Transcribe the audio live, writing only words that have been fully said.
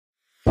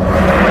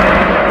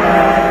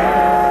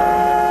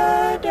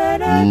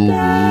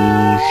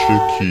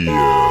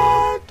Shakia.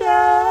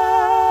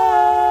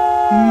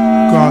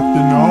 Got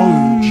the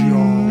knowledge,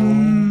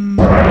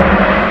 y'all.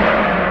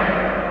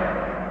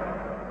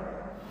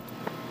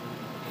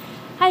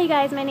 Hi you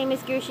guys, my name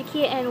is Guru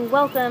Shakia and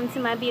welcome to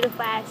my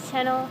beautiful ass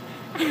channel.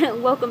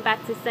 Welcome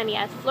back to sunny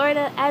ass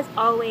Florida as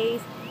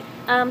always.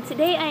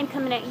 Today I am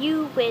coming at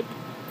you with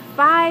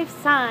 5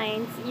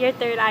 signs your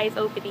third eye is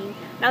opening.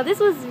 Now this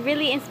was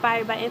really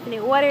inspired by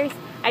Infinite Waters.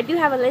 I do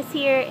have a list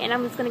here and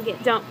I'm just going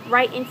to jump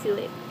right into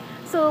it.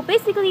 So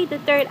basically the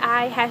third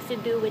eye has to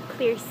do with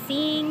clear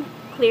seeing,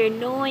 clear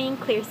knowing,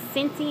 clear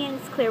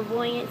sentience,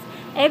 clairvoyance,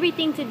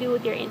 everything to do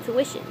with your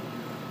intuition.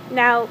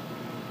 Now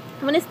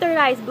when this third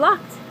eye is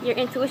blocked, your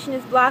intuition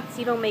is blocked,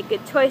 you don't make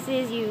good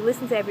choices, you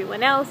listen to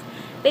everyone else.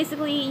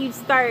 Basically you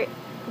start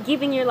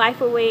giving your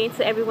life away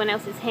into everyone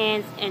else's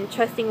hands and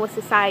trusting what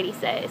society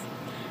says.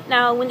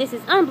 Now when this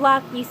is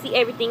unblocked, you see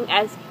everything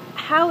as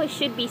how it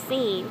should be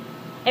seen.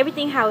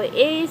 Everything how it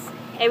is,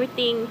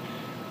 everything,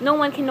 no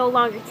one can no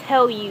longer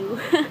tell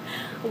you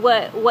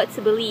what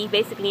to believe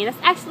basically. And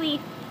that's actually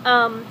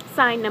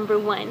sign number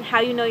 1. How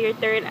you know your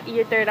third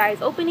eye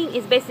is opening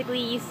is basically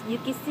you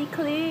can see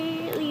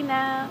clearly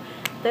now.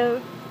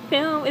 The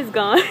film is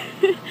gone.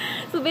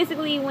 So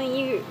basically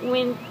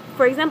when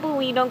for example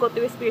when you don't go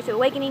through a spiritual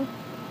awakening,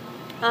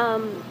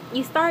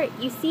 you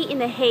see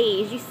in a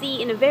haze, you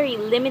see in a very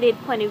limited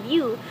point of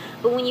view.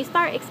 But when you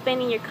start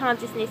expanding your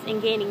consciousness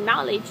and gaining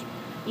knowledge,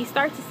 you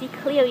start to see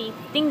clearly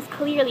things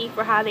clearly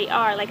for how they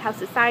are, like how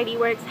society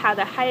works, how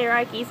the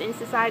hierarchies in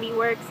society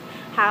works,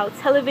 how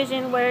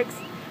television works,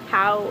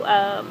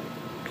 how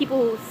people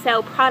who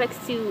sell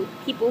products to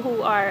people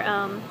who are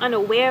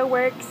unaware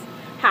works,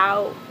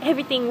 how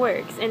everything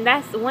works. And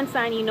that's one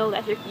sign you know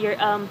that your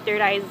third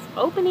eye is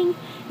opening,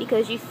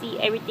 because you see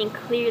everything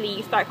clearly.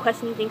 You start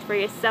questioning things for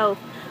yourself.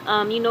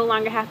 You no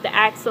longer have to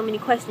ask so many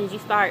questions. You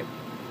start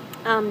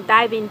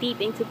diving deep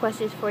into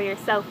questions for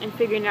yourself and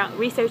figuring out,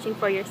 researching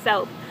for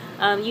yourself.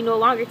 You no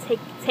longer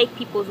take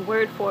people's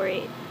word for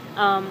it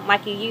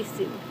like you used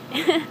to.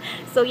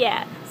 So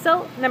yeah.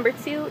 So number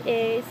 2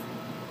 is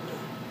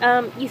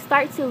you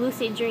start to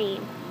lucid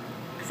dream.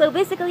 So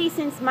basically,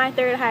 since my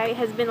third eye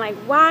has been like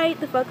wide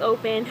the fuck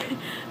open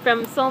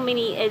from so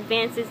many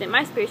advances in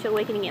my spiritual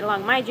awakening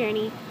along my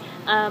journey,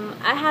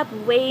 I have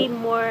way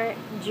more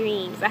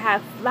dreams. I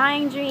have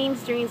flying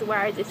dreams, dreams where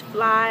I just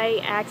fly,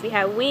 I actually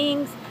have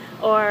wings,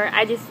 or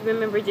I just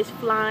remember just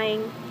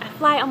flying. I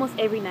fly almost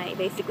every night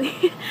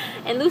basically.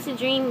 And lucid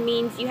dream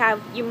means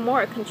you're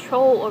more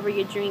control over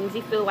your dreams.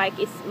 You feel like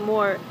it's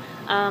more,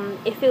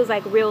 it feels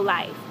like real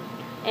life.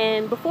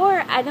 And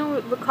before, I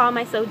don't recall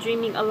myself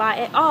dreaming a lot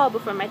at all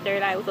before my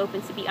third eye was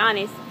open, to be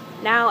honest.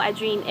 Now I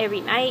dream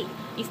every night.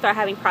 You start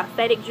having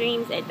prophetic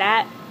dreams at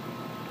that.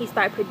 You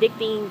start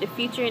predicting the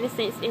future in a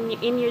sense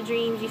in your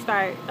dreams. You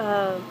start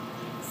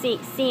seeing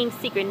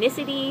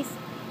synchronicities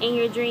in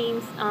your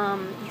dreams.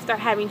 You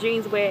start having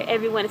dreams where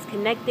everyone is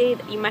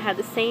connected. You might have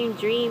the same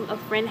dream a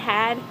friend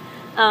had,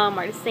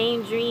 or the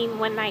same dream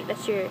one night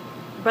that your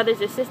brothers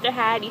or sister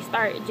had. You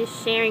start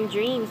just sharing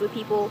dreams with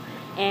people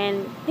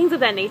and things of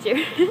that nature.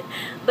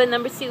 But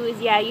number 2 is,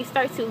 yeah, you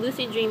start to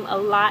lucid dream a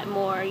lot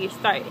more.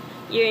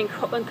 You're in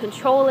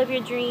control of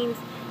your dreams.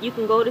 You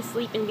can go to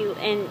sleep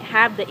and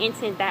have the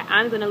intent that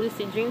I'm going to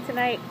lucid dream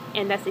tonight,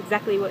 and that's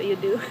exactly what you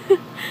do.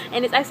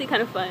 And it's actually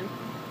kind of fun.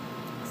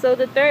 So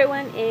the third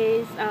one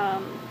is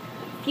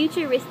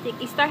futuristic.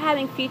 You start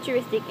having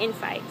futuristic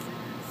insights.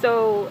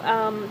 So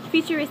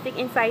futuristic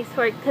insights,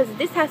 because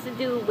this has to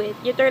do with,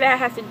 your third eye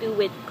has to do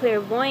with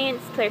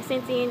clairvoyance,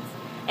 clairsentience,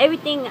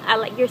 everything,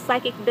 like your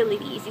psychic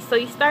abilities. So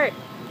you start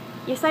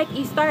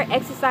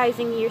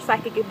exercising your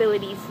psychic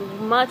abilities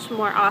much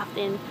more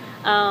often.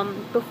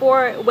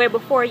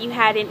 Before you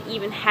hadn't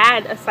even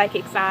had a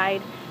psychic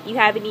side, you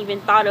haven't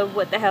even thought of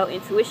what the hell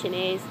intuition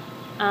is.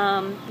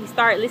 You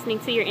start listening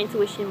to your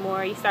intuition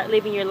more. You start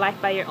living your life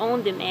by your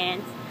own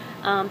demands,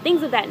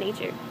 things of that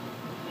nature.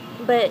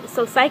 But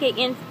so psychic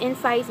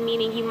insights,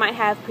 meaning you might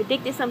have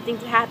predicted something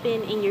to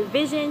happen in your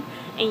vision,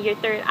 in your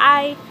third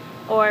eye,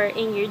 or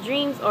in your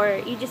dreams,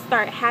 or you just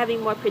start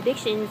having more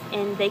predictions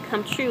and they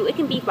come true. It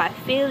can be by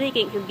feeling,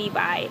 it can be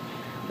by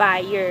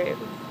your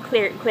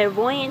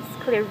clairvoyance,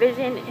 clear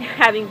vision,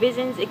 having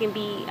visions. It can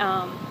be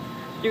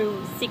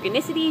through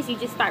synchronicities. You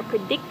just start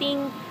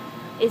predicting.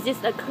 It's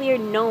just a clear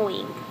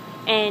knowing,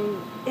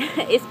 and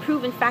it's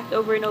proven fact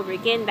over and over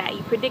again that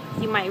you predict.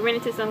 You might run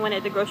into someone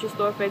at the grocery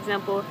store, for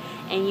example,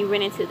 and you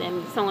run into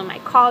them. Someone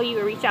might call you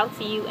or reach out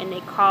to you, and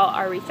they call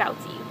or reach out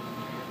to you.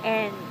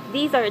 And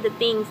these are the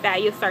things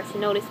that you'll start to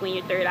notice when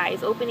your third eye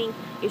is opening.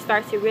 You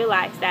start to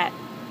realize that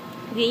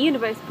the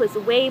universe puts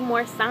way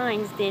more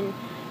signs than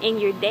in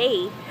your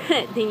day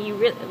than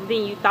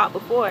you thought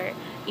before.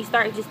 You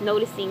start just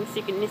noticing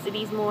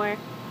synchronicities more.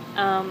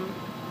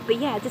 But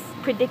yeah, just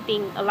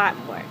predicting a lot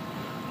more.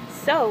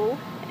 So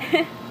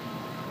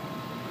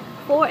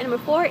number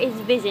 4 is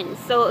vision.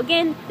 So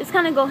again, this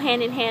kind of go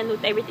hand in hand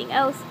with everything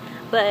else,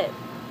 but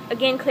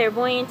again,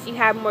 clairvoyance, you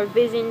have more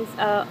visions.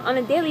 On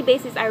a daily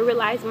basis, I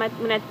realize my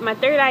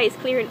third eye is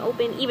clear and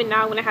open. Even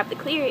now when I have to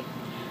clear it,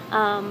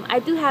 I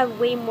do have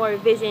way more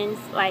visions,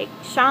 like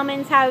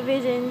shamans have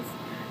visions,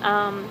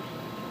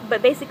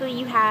 but basically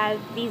you have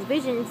these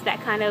visions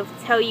that kind of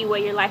tell you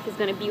what your life is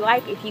going to be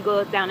like if you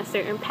go down a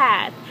certain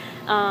path.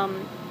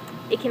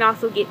 It can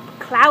also get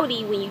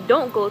cloudy when you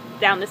don't go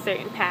down a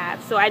certain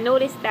path. So I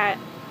noticed that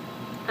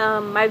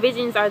my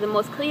visions are the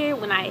most clear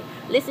when I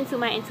listen to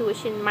my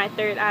intuition, my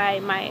third eye,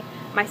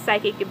 my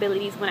psychic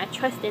abilities, when I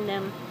trust in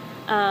them.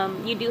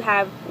 You do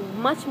have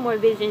much more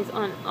visions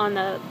on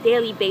a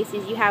daily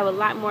basis. You have a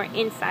lot more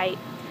insight,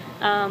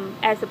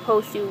 as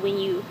opposed to when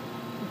you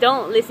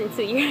don't listen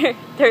to your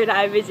third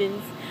eye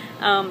visions.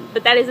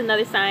 But that is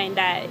another sign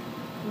that,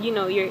 you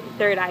know, your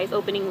third eye is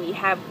opening, when you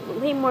have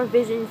way more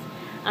visions.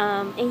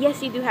 And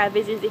yes, you do have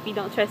visions if you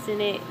don't trust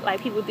in it.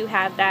 Like, people do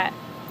have that,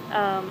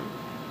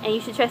 and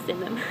you should trust in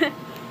them.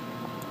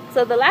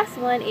 So the last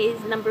one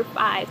is number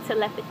 5,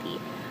 telepathy.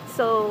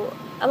 So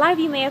a lot of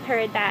you may have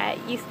heard that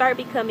you start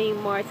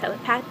becoming more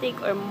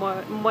telepathic, or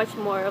much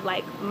more of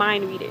like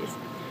mind readers.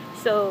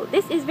 So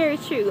this is very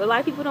true. A lot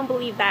of people don't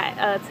believe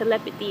that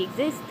telepathy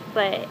exists,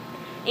 but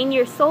in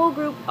your soul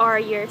group or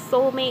your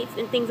soulmates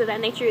and things of that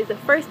nature is the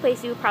first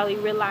place you probably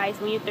realize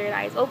when your third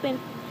eye is open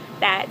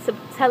that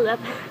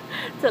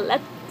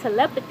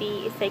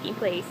telepathy is taking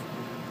place.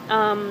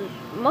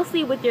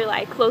 Mostly with your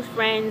like close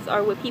friends,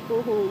 or with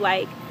people who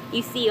like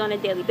you see on a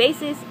daily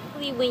basis.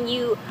 When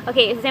you,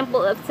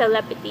 example of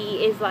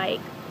telepathy is like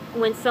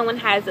when someone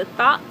has a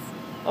thought,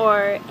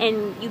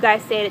 and you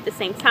guys say it at the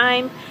same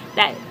time,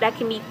 that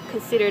can be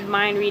considered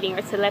mind reading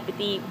or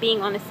telepathy,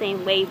 being on the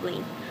same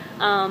wavelength,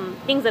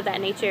 things of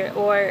that nature,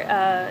 or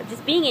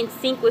just being in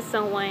sync with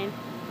someone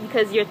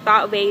because your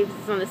thought waves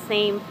is on the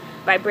same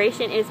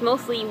vibration. Is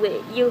mostly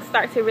what you'll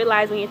start to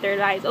realize when your third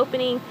eye is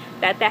opening,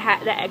 that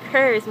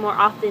occurs more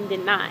often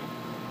than not.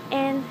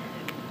 And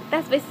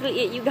that's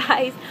basically it, you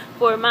guys,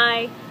 for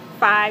my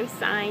 5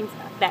 signs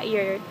that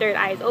your third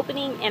eye is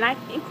opening. And I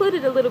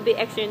included a little bit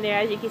extra in there,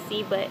 as you can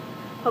see, but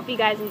hope you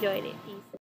guys enjoyed it.